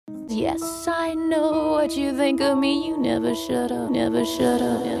Yes, I know what you think of me. You never shut up, never shut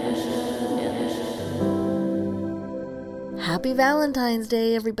up, never shut up, never shut up. Happy Valentine's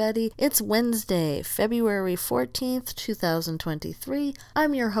Day, everybody. It's Wednesday, February 14th, 2023.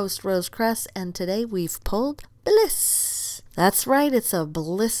 I'm your host, Rose Cress, and today we've pulled Bliss. That's right, it's a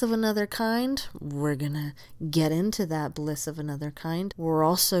bliss of another kind. We're gonna get into that bliss of another kind. We're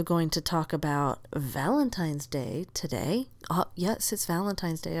also going to talk about Valentine's Day today. Yes, it's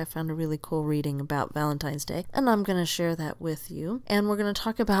Valentine's Day. I found a really cool reading about Valentine's Day, and I'm gonna share that with you. And we're gonna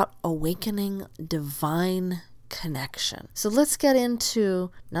talk about awakening divine connection. So let's get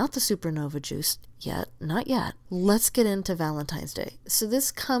into not the supernova juice yet, not yet. Let's get into Valentine's Day. So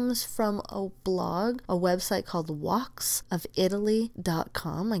this comes from a blog, a website called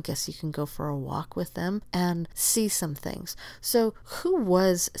walksofitaly.com. I guess you can go for a walk with them and see some things. So who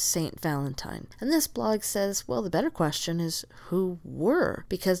was Saint Valentine? And this blog says, well, the better question is who were?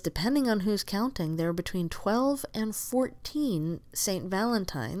 Because depending on who's counting, there are between 12 and 14 Saint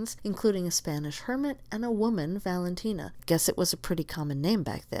Valentines, including a Spanish hermit and a woman, Valentina. Guess it was a pretty common name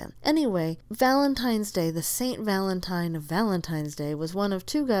back then. Anyway, Valentine's Day, the Saint Valentine of Valentine's Day, was one of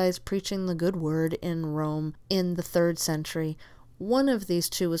two guys preaching the good word in Rome in the 3rd century. One of these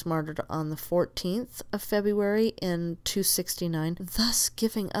two was martyred on the 14th of February in 269, thus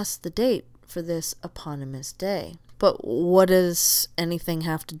giving us the date for this eponymous day. But what does anything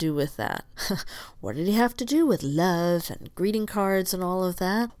have to do with that? What did he have to do with love and greeting cards and all of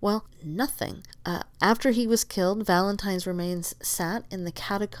that? Well, nothing. After he was killed, Valentine's remains sat in the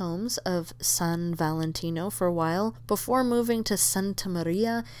catacombs of San Valentino for a while before moving to Santa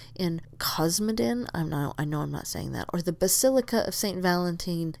Maria in Cosmedin. I know I'm not saying that. Or the Basilica of St.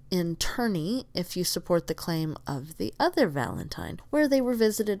 Valentine in Terni, if you support the claim of the other Valentine, where they were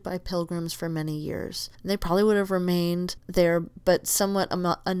visited by pilgrims for many years. They probably would have remained there, but somewhat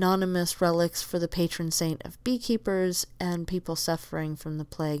anonymous relics for the patron saint of beekeepers and people suffering from the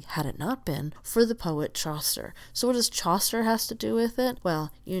plague, had it not been for the poet Chaucer. So what does Chaucer has to do with it?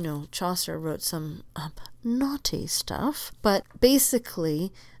 Well, you know, Chaucer wrote some naughty stuff, but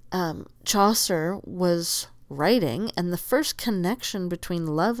basically Chaucer was writing, and the first connection between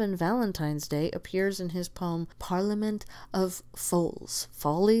love and Valentine's Day appears in his poem Parliament of Foles.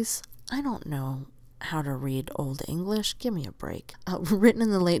 Follies? I don't know how to read Old English. Give me a break. Written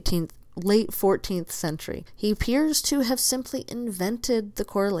in the late 14th century. He appears to have simply invented the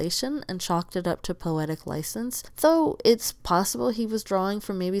correlation and chalked it up to poetic license, though it's possible he was drawing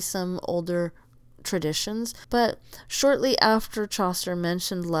from maybe some older traditions. But shortly after Chaucer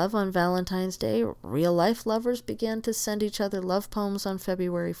mentioned love on Valentine's Day, real-life lovers began to send each other love poems on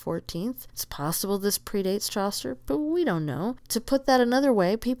February 14th. It's possible this predates Chaucer, but we don't know. To put that another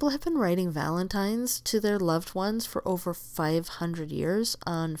way, people have been writing Valentines to their loved ones for over 500 years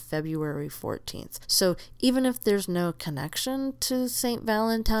on February 14th. So even if there's no connection to St.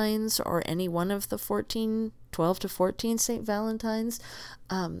 Valentine's or any one of the 12 to 14 St. Valentines,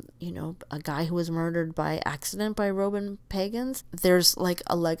 a guy who was murdered by accident by Roman pagans, there's like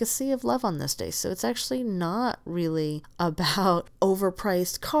a legacy of love on this day. So it's actually not really about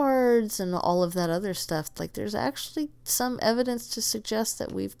overpriced cards and all of that other stuff. Like, there's actually some evidence to suggest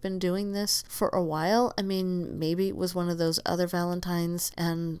that we've been doing this for a while. I mean, maybe it was one of those other Valentines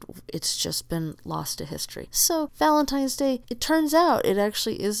and it's just been lost to history. So Valentine's Day, it turns out it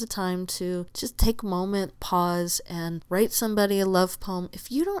actually is a time to just take a moment, pause, and write somebody a love poem.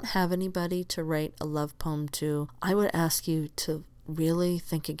 If you don't have anybody to write a love poem to, I would ask you to really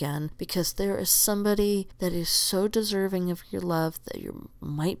think again, because there is somebody that is so deserving of your love that you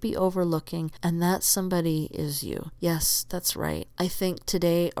might be overlooking, and that somebody is you. Yes, that's right. I think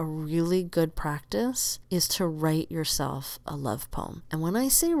today a really good practice is to write yourself a love poem. And when I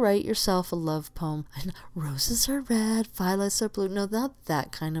say write yourself a love poem, roses are red, violets are blue. No, not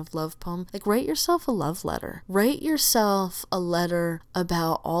that kind of love poem. Like, write yourself a love letter. Write yourself a letter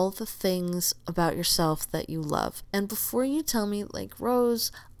about all the things about yourself that you love. And before you tell me, like,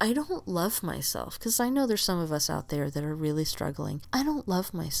 Rose, I don't love myself, because I know there's some of us out there that are really struggling. I don't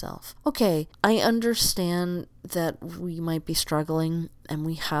love myself. Okay, I understand that we might be struggling and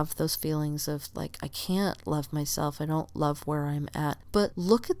we have those feelings of like, I can't love myself. I don't love where I'm at. But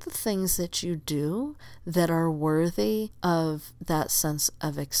look at the things that you do that are worthy of that sense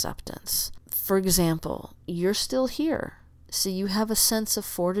of acceptance. For example, you're still here. So you have a sense of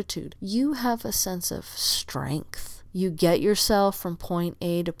fortitude. You have a sense of strength. You get yourself from point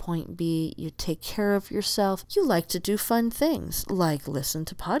A to point B. You take care of yourself. You like to do fun things, like listen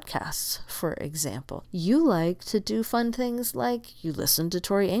to podcasts, for example. You like to do fun things like you listen to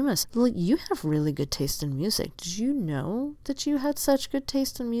Tori Amos. You have really good taste in music. Did you know that you had such good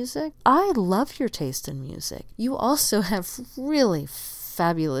taste in music? I love your taste in music. You also have really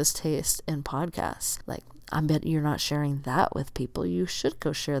fabulous taste in podcasts. Like, I bet you're not sharing that with people. You should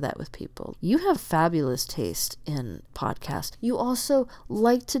go share that with people. You have fabulous taste in podcasts. You also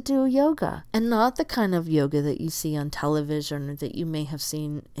like to do yoga, and not the kind of yoga that you see on television or that you may have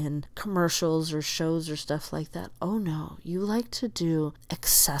seen in commercials or shows or stuff like that. Oh no, you like to do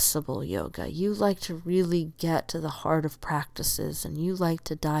accessible yoga. You like to really get to the heart of practices, and you like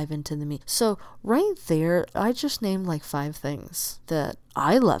to dive into the meat. So right there, I just named like 5 things that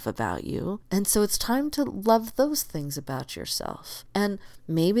I love about you. And so it's time to love those things about yourself. And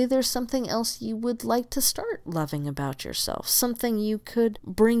maybe there's something else you would like to start loving about yourself, something you could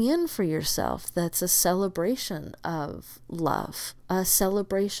bring in for yourself that's a celebration of love, a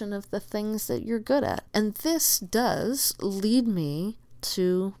celebration of the things that you're good at. And this does lead me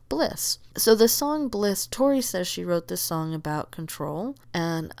to Bliss. So the song Bliss, Tori says she wrote this song about control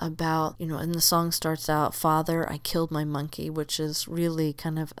and about, and the song starts out, Father, I killed my monkey, which is really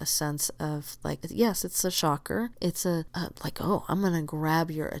kind of a sense of like, yes, it's a shocker. It's like, oh, I'm going to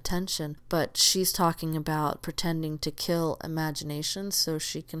grab your attention. But she's talking about pretending to kill imagination so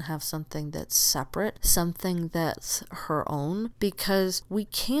she can have something that's separate, something that's her own, because we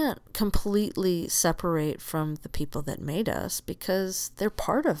can't completely separate from the people that made us because they're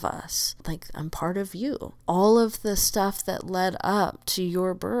part of us. Like, I'm part of you. All of the stuff that led up to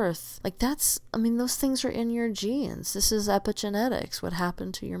your birth, like those things are in your genes. This is epigenetics. What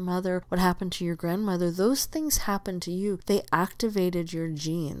happened to your mother, what happened to your grandmother, those things happened to you. They activated your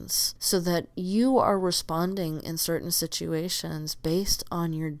genes so that you are responding in certain situations based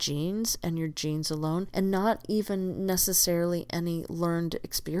on your genes and your genes alone, and not even necessarily any learned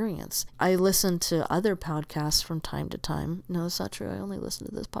experience. I listen to other podcasts from time to time. No, it's not true. I only listen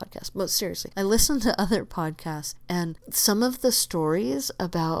to this podcast. But seriously, I listen to other podcasts, and some of the stories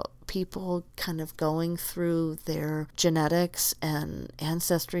about people kind of going through their genetics and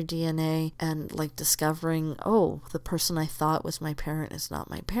ancestry DNA and like discovering, oh, the person I thought was my parent is not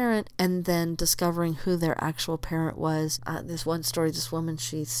my parent, and then discovering who their actual parent was. This one story, this woman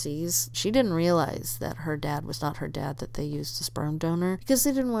she sees, she didn't realize that her dad was not her dad, that they used a sperm donor because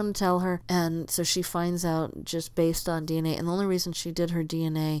they didn't want to tell her. And so she finds out just based on DNA, and the only reason she did her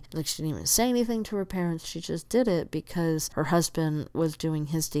DNA, like she didn't even say anything to her parents, she just did it because her husband was doing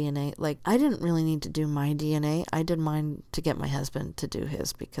his DNA. Like, I didn't really need to do my DNA. I did mine to get my husband to do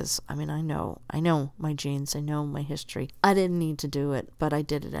his because, I know my genes. I know my history. I didn't need to do it, but I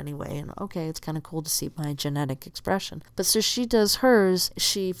did it anyway. And okay, it's kind of cool to see my genetic expression. But so she does hers.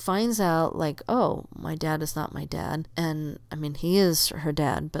 She finds out like, oh, my dad is not my dad. And he is her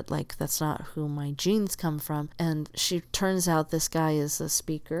dad, but like, that's not who my genes come from. And she turns out this guy is a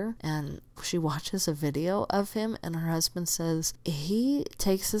speaker, and she watches a video of him, and her husband says he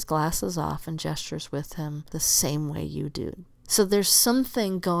takes his glasses off and gestures with him the same way you do. So there's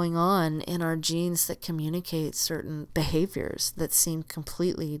something going on in our genes that communicate certain behaviors that seem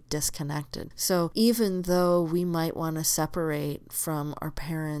completely disconnected. So even though we might want to separate from our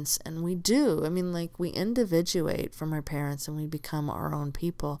parents, and we do, we individuate from our parents and we become our own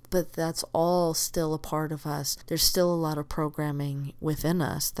people, but that's all still a part of us. There's still a lot of programming within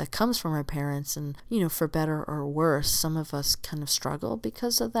us that comes from our parents, and, for better or worse, some of us kind of struggle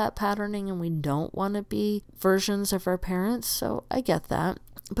because of that patterning, and we don't want to be versions of our parents. So I get that.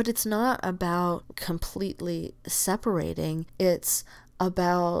 But it's not about completely separating. It's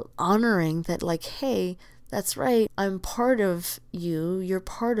about honoring that, like, hey, that's right, I'm part of you, you're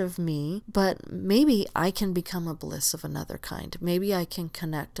part of me, but maybe I can become a bliss of another kind. Maybe I can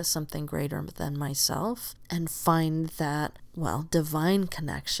connect to something greater than myself and find that, divine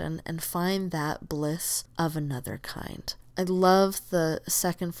connection, and find that bliss of another kind. I love the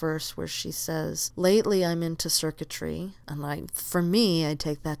second verse where she says, lately I'm into circuitry. And for me, I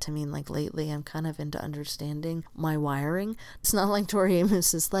take that to mean like lately I'm kind of into understanding my wiring. It's not like Tori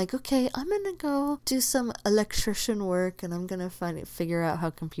Amos is like, okay, I'm going to go do some electrician work and I'm going to figure out how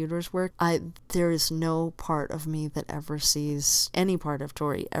computers work. There is no part of me that ever sees any part of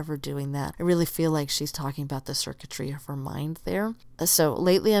Tori ever doing that. I really feel like she's talking about the circuitry of her mind there. So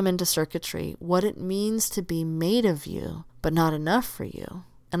lately I'm into circuitry, what it means to be made of you, but not enough for you.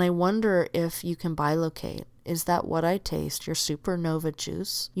 And I wonder if you can bilocate. Is that what I taste? Your supernova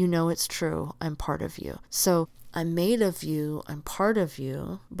juice? You know it's true. I'm part of you. So I'm made of you, I'm part of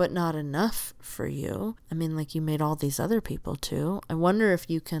you, but not enough for you. I mean, like, you made all these other people too. I wonder if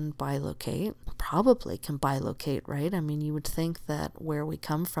you can bilocate. Probably can bilocate, right? I mean, you would think that where we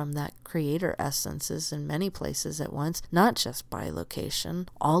come from, that creator essence is in many places at once, not just bilocation.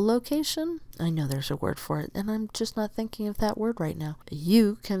 All location? I know there's a word for it, and I'm just not thinking of that word right now.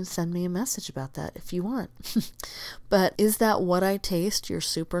 You can send me a message about that if you want. But is that what I taste, your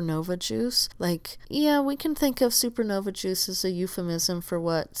supernova juice? Like, yeah, we can think of supernova juice as a euphemism for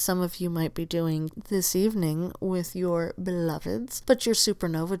what some of you might be doing this evening with your beloveds. But your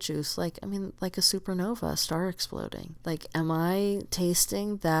supernova juice, like, I mean, like a supernova, a star exploding. Like, am I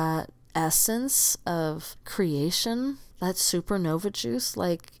tasting that essence of creation? That supernova juice?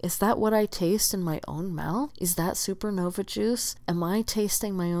 Like, is that what I taste in my own mouth? Is that supernova juice? Am I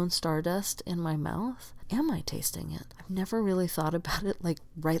tasting my own stardust in my mouth? Am I tasting it? I've never really thought about it like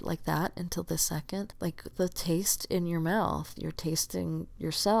right like that until this second. Like the taste in your mouth, you're tasting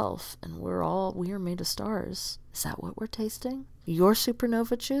yourself, and we are made of stars. Is that what we're tasting? Your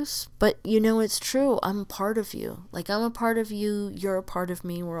supernova juice? But you know, it's true. I'm a part of you. Like, I'm a part of you. You're a part of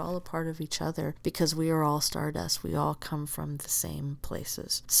me. We're all a part of each other because we are all stardust. We all come from the same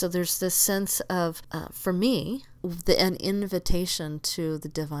places. So there's this sense of, for me, an invitation to the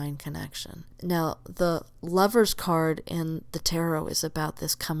divine connection. Now, the Lover's card in the tarot is about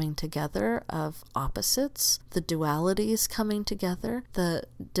this coming together of opposites, the dualities coming together, the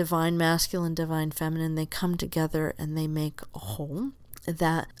divine masculine, divine feminine, they come together and they make a whole,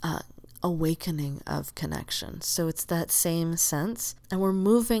 that awakening of connection. So it's that same sense, and we're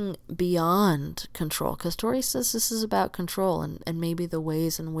moving beyond control, because Tori says this is about control, and maybe the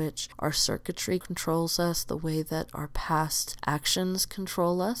ways in which our circuitry controls us, the way that our past actions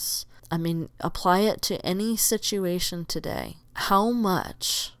control us. I mean, apply it to any situation today. How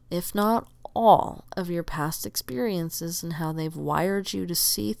much, if not all, of your past experiences and how they've wired you to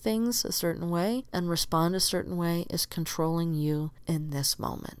see things a certain way and respond a certain way is controlling you in this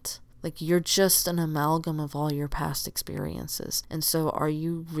moment? Like, you're just an amalgam of all your past experiences. And so are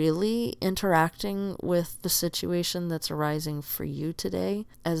you really interacting with the situation that's arising for you today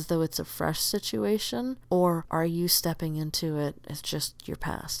as though it's a fresh situation? Or are you stepping into it as just your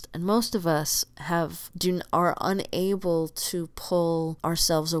past? And most of us are unable to pull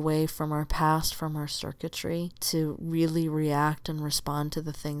ourselves away from our past, from our circuitry, to really react and respond to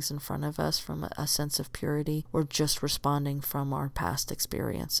the things in front of us from a sense of purity. We're just responding from our past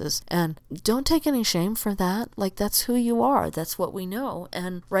experiences. And don't take any shame for that. Like, that's who you are. That's what we know.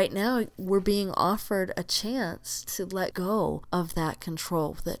 And right now, we're being offered a chance to let go of that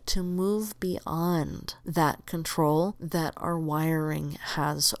control, that to move beyond that control that our wiring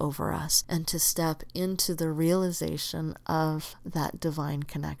has over us, and to step into the realization of that divine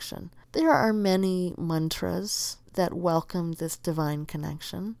connection. There are many mantras that welcome this divine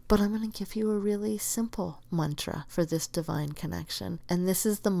connection, but I'm going to give you a really simple mantra for this divine connection. And this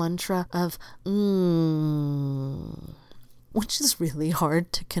is the mantra of which is really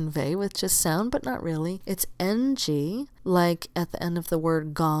hard to convey with just sound, but not really. It's NG, like at the end of the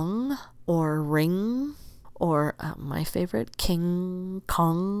word gong or ring, or my favorite, King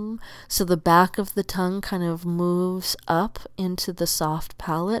Kong. So the back of the tongue kind of moves up into the soft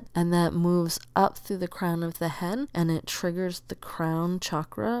palate, and that moves up through the crown of the head, and it triggers the crown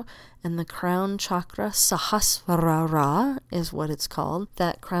chakra. And the crown chakra, Sahasrara, is what it's called.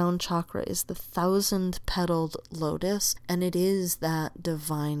 That crown chakra is the 1,000-petaled lotus, and it is that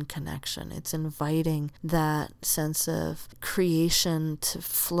divine connection. It's inviting that sense of creation to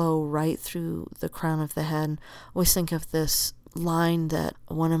flow right through the crown of the head. I always think of this line that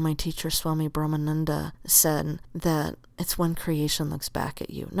one of my teachers, Swami Brahmananda, said, that it's when creation looks back at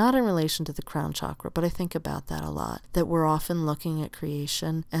you. Not in relation to the crown chakra, but I think about that a lot. That we're often looking at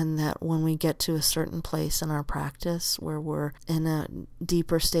creation, and that when we get to a certain place in our practice where we're in a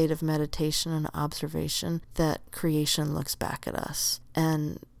deeper state of meditation and observation, that creation looks back at us.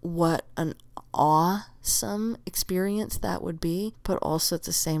 And what an awesome experience that would be, but also at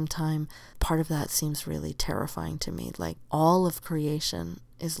the same time, part of that seems really terrifying to me. Like, all of creation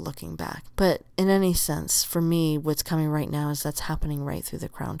is looking back. But in any sense, for me, what's coming right now is that's happening right through the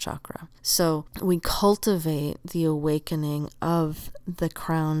crown chakra. So we cultivate the awakening of the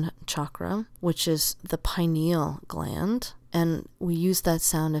crown chakra, which is the pineal gland, and we use that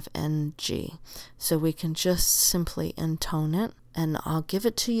sound of NG. So we can just simply intone it. And I'll give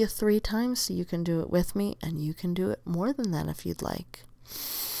it to you 3 times so you can do it with me, and you can do it more than that if you'd like.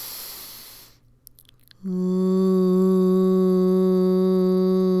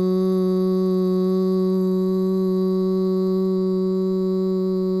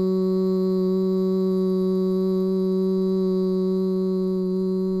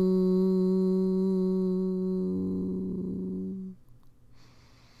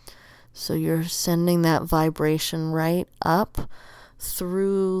 So you're sending that vibration right up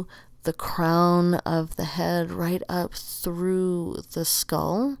through the crown of the head, right up through the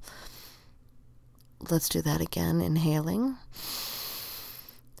skull. Let's do that again, inhaling.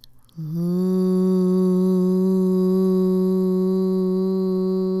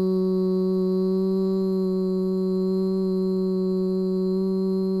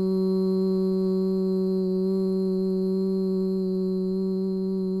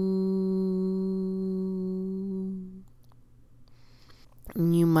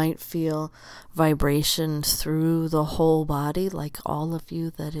 You might feel vibration through the whole body, like all of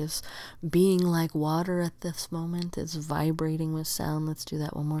you that is being like water at this moment is vibrating with sound. Let's do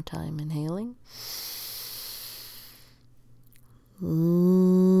that one more time. Inhaling.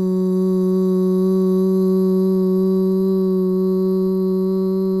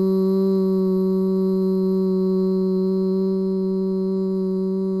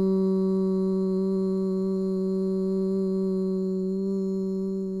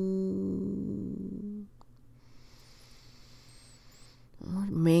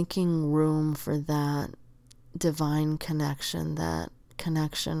 Making room for that divine connection, that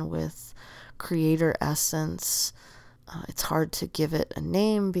connection with creator essence. It's hard to give it a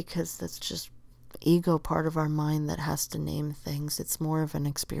name because that's just ego part of our mind that has to name things. It's more of an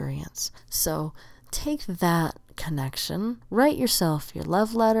experience. So take that connection, write yourself your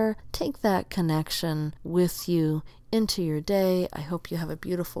love letter, take that connection with you into your day. I hope you have a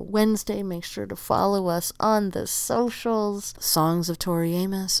beautiful Wednesday. Make sure to follow us on the socials. Songs of Tori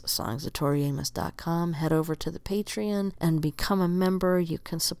Amos, songsoftoriamos.com. Head over to the Patreon and become a member. You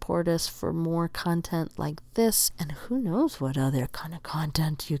can support us for more content like this, and who knows what other kind of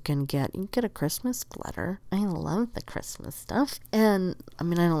content you can get. You can get a Christmas letter. I love the Christmas stuff. And I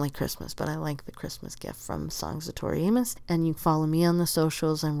mean, I don't like Christmas, but I like the Christmas gift from Songs of Tori Amos. And you can follow me on the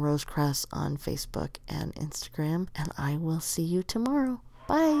socials. I'm Rose Cress on Facebook and Instagram. And I will see you tomorrow.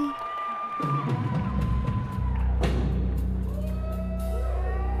 Bye.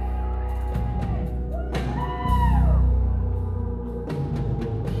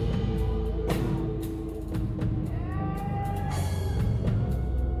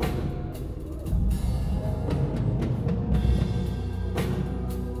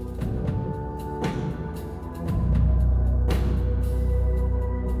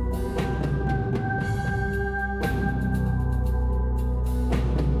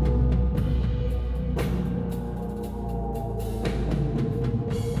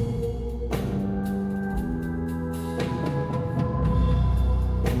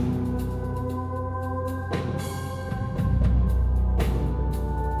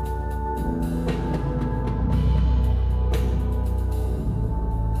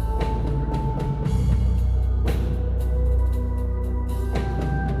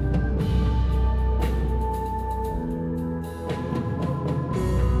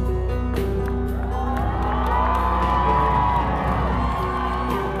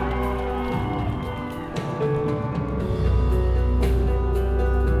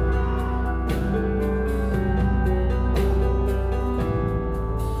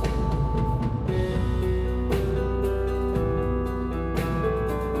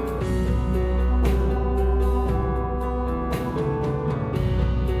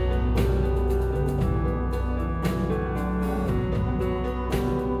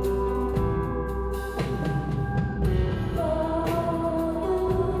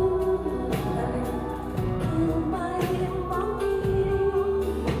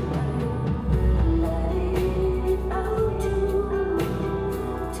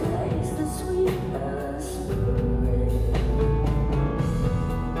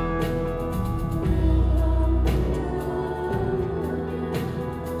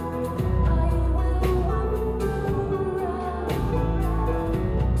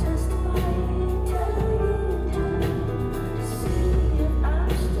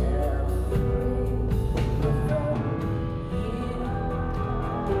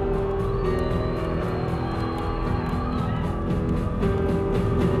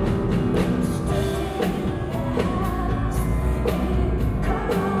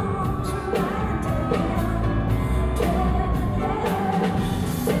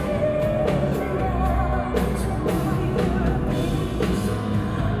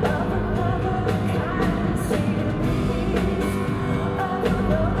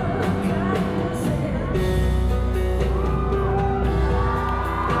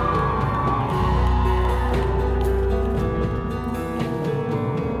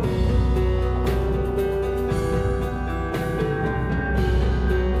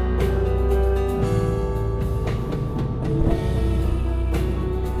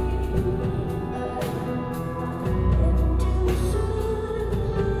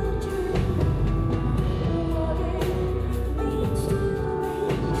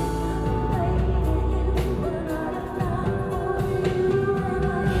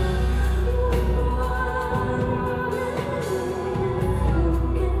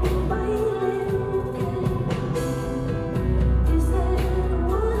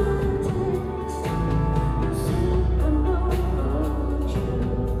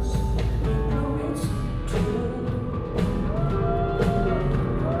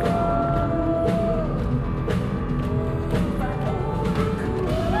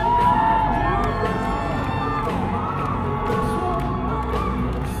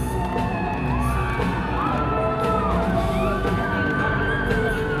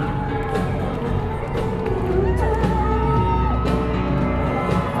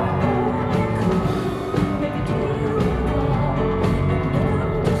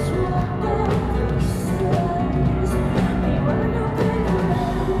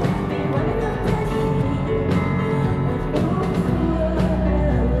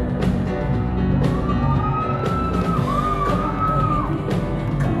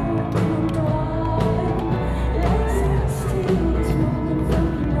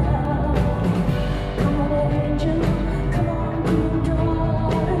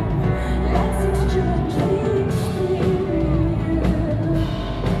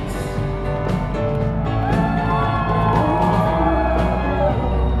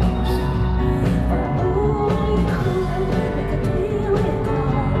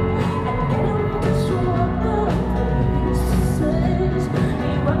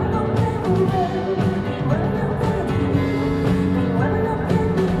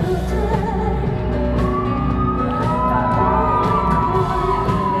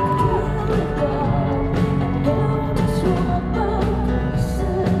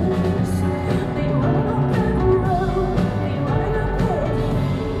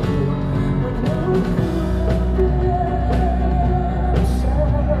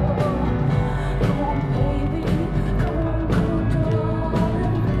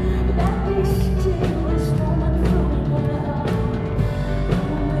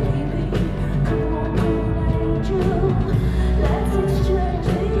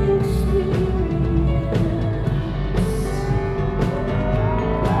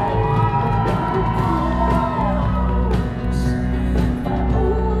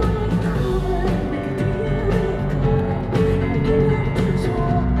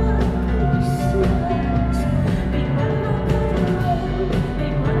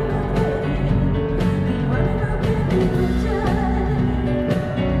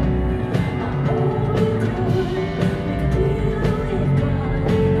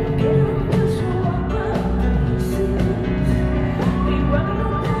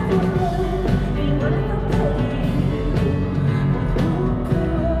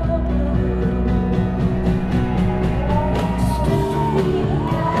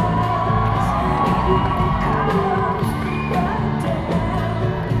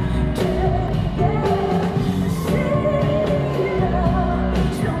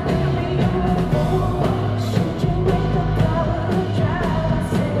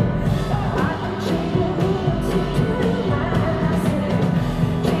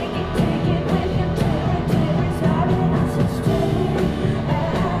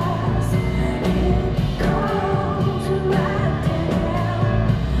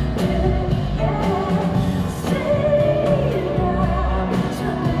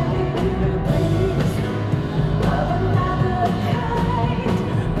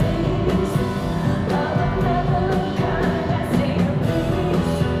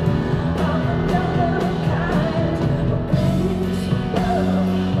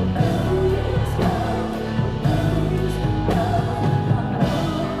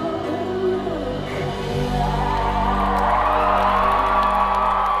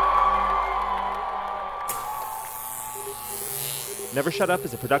 Never Shut Up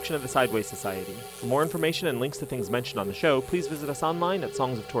is a production of the Sideways Society. For more information and links to things mentioned on the show, please visit us online at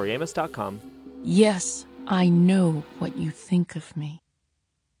songsoftoriamos.com. Yes, I know what you think of me.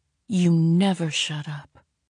 You never shut up.